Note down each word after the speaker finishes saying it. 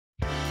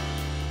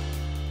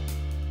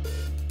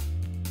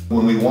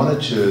When we wanted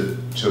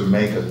to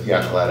make a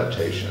theatrical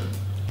adaptation,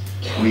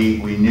 we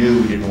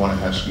knew we didn't want to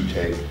have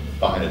Screwtape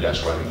behind a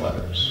desk writing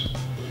letters.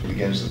 He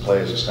begins the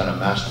play as this kind of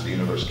master of the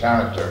universe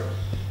character,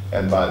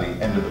 and by the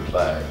end of the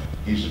play,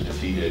 he's a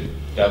defeated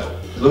devil.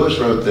 Lewis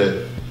wrote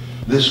that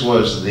this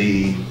was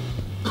the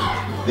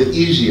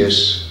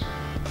easiest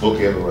book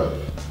he ever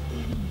wrote,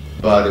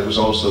 but it was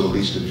also the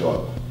least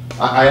enjoyable.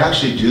 I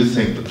actually do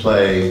think the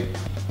play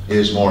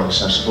is more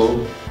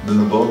accessible than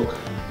the book,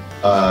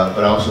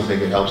 but I also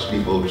think it helps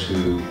people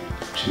to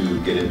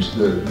get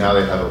into now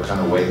they have a kind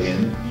of way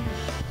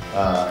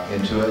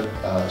into it.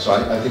 So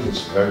I think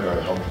it's very,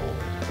 very helpful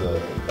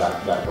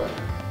that way.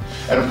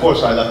 And of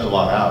course I left a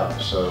lot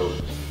out, so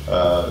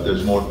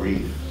there's more to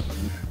read.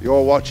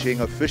 You're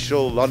watching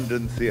Official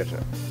London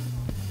Theatre.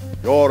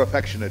 Your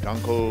affectionate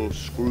Uncle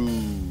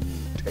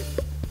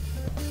Screwtape.